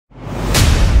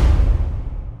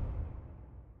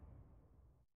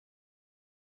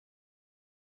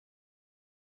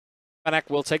Brabenec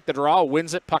will take the draw,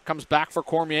 wins it. Puck comes back for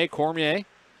Cormier. Cormier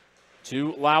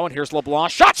to Lowen. Here's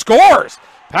LeBlanc. Shot scores!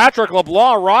 Patrick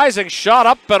LeBlanc rising, shot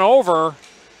up and over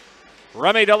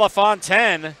Remy de la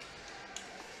Fontaine.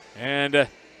 And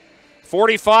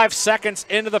 45 seconds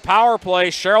into the power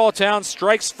play, Charlottetown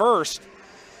strikes first.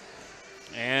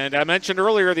 And I mentioned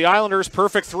earlier, the Islanders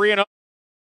perfect 3-0.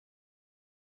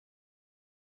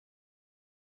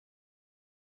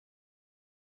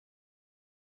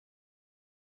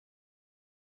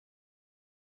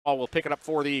 Will pick it up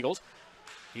for the Eagles.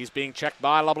 He's being checked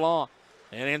by LeBlanc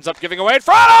and ends up giving away in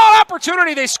front. Oh,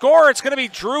 opportunity, they score. It's going to be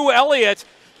Drew Elliott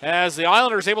as the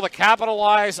Islanders able to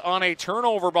capitalize on a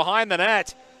turnover behind the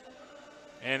net.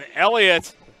 And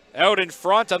Elliott out in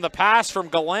front on the pass from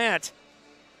Gallant.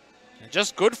 And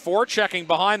just good forechecking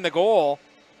behind the goal.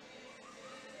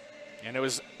 And it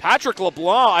was Patrick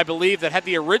LeBlanc, I believe, that had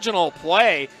the original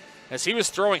play. As he was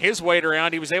throwing his weight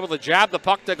around, he was able to jab the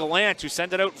puck to Gallant, who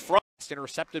sent it out in front.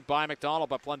 Intercepted by McDonald,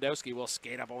 but Plundowski will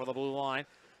skate up over the blue line.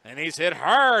 And he's hit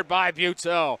hard by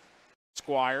Buteau.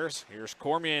 Squires, here's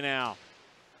Cormier now.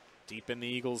 Deep in the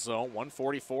Eagles zone,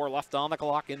 1:44 left on the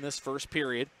clock in this first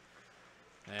period.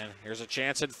 And here's a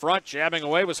chance in front, jabbing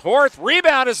away was Horth.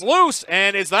 Rebound is loose,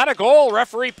 and is that a goal?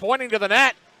 Referee pointing to the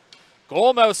net.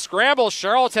 Goalmouth scramble.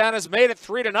 Charlottetown has made it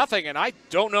 3-0, and I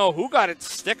don't know who got its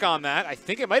stick on that. I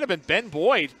think it might have been Ben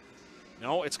Boyd.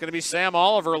 No, it's going to be Sam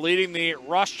Oliver leading the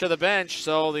rush to the bench.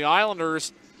 So the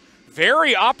Islanders,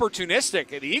 very opportunistic.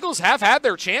 The Eagles have had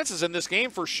their chances in this game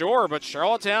for sure, but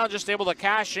Charlottetown just able to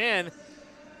cash in.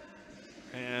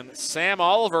 And Sam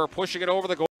Oliver pushing it over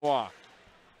the goal.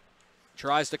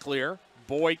 Tries to clear.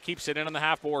 Boyd keeps it in on the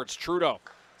half boards. Trudeau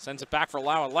sends it back for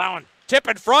Lowen. Lowen, tip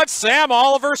in front. Sam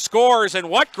Oliver scores. And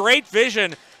what great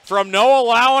vision from Noah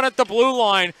Lowen at the blue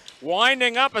line,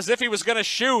 winding up as if he was going to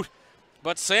shoot.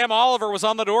 But Sam Oliver was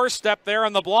on the doorstep there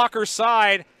on the blocker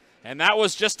side, and that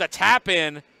was just a tap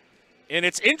in. And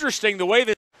it's interesting the way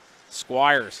that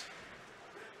Squires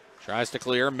tries to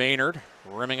clear. Maynard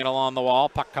rimming it along the wall.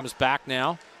 Puck comes back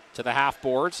now to the half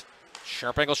boards.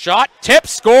 Sharp angle shot. Tip,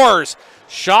 scores.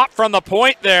 Shot from the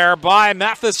point there by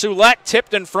Mathis Ouellette,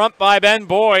 tipped in front by Ben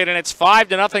Boyd, and it's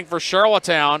 5-0 for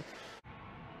Charlottetown.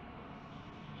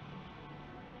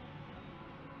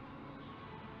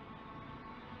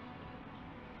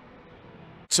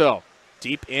 So,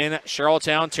 deep in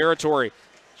Charlottetown territory.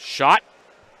 Shot.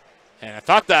 And I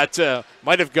thought that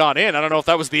might have gone in. I don't know if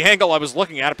that was the angle I was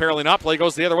looking at. Apparently not. Play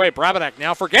goes the other way. Brabenec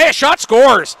now for Gay. Shot,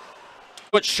 scores.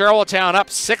 Put Charlottetown up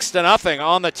 6-0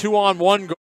 on the 2-on-1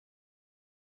 goal.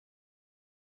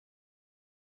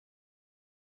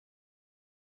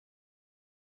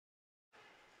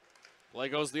 Play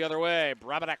goes the other way.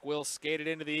 Brabenec will skate it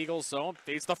into the Eagles zone.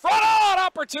 Feeds the front on.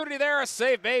 Opportunity there. A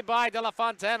save made by De La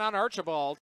Fontaine on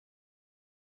Archibald.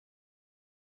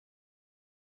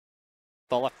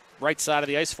 The left, right side of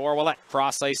the ice for Ouellette.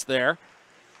 Cross ice there.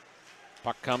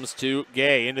 Puck comes to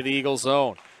Gay into the Eagles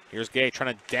zone. Here's Gay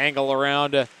trying to dangle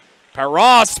around.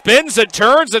 Perron spins and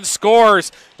turns and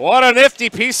scores. What a nifty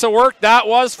piece of work that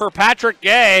was for Patrick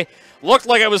Gay. Looked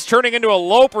like it was turning into a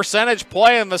low percentage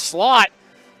play in the slot.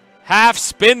 Half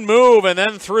spin move and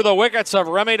then through the wickets of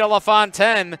Remy de la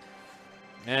Fontaine.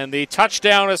 And the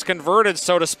touchdown is converted,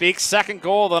 so to speak. Second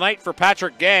goal of the night for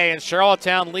Patrick Gay, and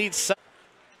Charlottetown leads.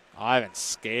 Ivan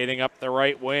skating up the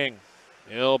right wing.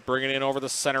 He'll bring it in over the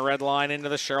center red line into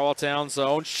the Charlottetown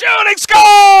zone. Shooting,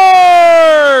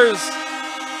 scores!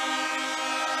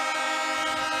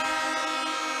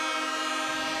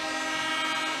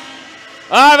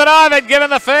 Ivan giving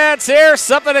the fans here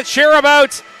something to cheer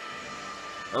about.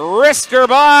 Wrister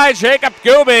by Jacob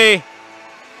Gooby.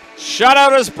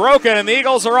 Shutout is broken, and the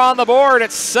Eagles are on the board.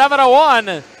 It's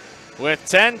 7-1 with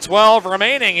 10-12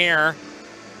 remaining here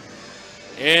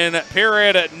in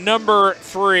period number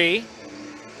 3.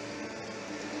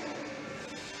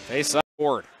 Face up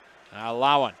board.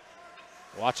 Lowen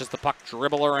watches the puck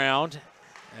dribble around.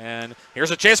 And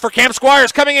here's a chance for Cam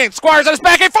Squires coming in. Squires on his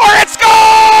back and forward. Scores!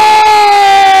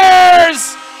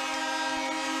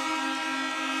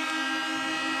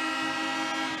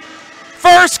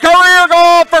 First career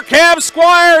goal for Cam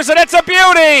Squires, and it's a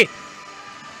beauty.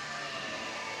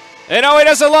 You know, he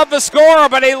doesn't love the score,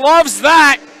 but he loves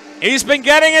that. He's been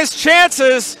getting his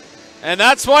chances, and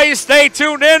that's why you stay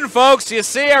tuned in, folks. You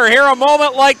see or hear a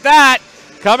moment like that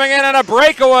coming in on a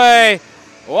breakaway.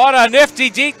 What a nifty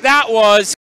deke that was.